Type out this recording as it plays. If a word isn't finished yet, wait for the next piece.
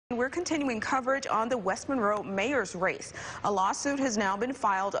We're continuing coverage on the West Monroe mayor's race. A lawsuit has now been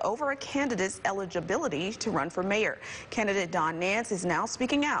filed over a candidate's eligibility to run for mayor. Candidate Don Nance is now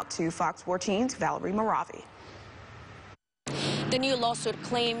speaking out to Fox 14's Valerie Moravi. The new lawsuit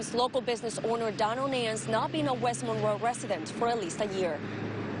claims local business owner Donald Nance not being a West Monroe resident for at least a year.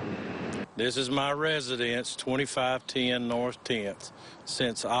 This is my residence, 2510 North 10th,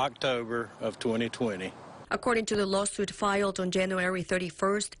 since October of 2020. According to the lawsuit filed on January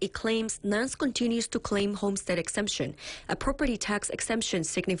 31st, it claims Nance continues to claim homestead exemption, a property tax exemption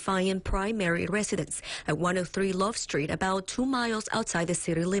signifying primary residence at 103 Love Street, about 2 miles outside the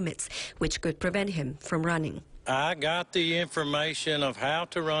city limits, which could prevent him from running. I got the information of how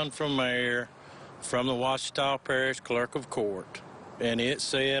to run for mayor from the Ouachita Parish Clerk of Court, and it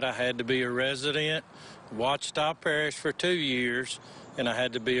said I had to be a resident of Ouachita Parish for 2 years, and I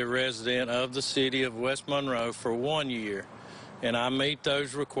had to be a resident of the city of West Monroe for 1 year. And I meet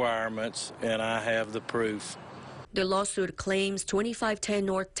those requirements, and I have the proof. The lawsuit claims 2510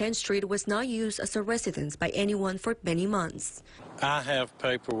 North 10th Street was not used as a residence by anyone for many months. I have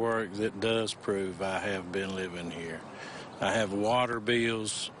paperwork that does prove I have been living here. I have water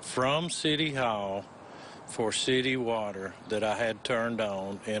bills from City Hall for city water that I had turned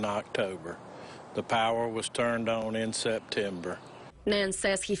on in October. The power was turned on in September. Nance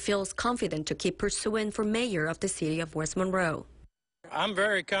says he feels confident to keep pursuing for mayor of the city of West Monroe. I'm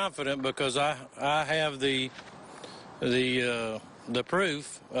very confident because I have the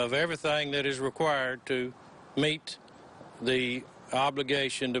proof of everything that is required to meet the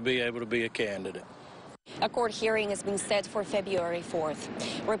obligation to be able to be a candidate. A court hearing has been set for February 4th.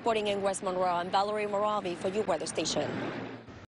 Reporting in West Monroe, I'm Valerie Moravi for your weather station.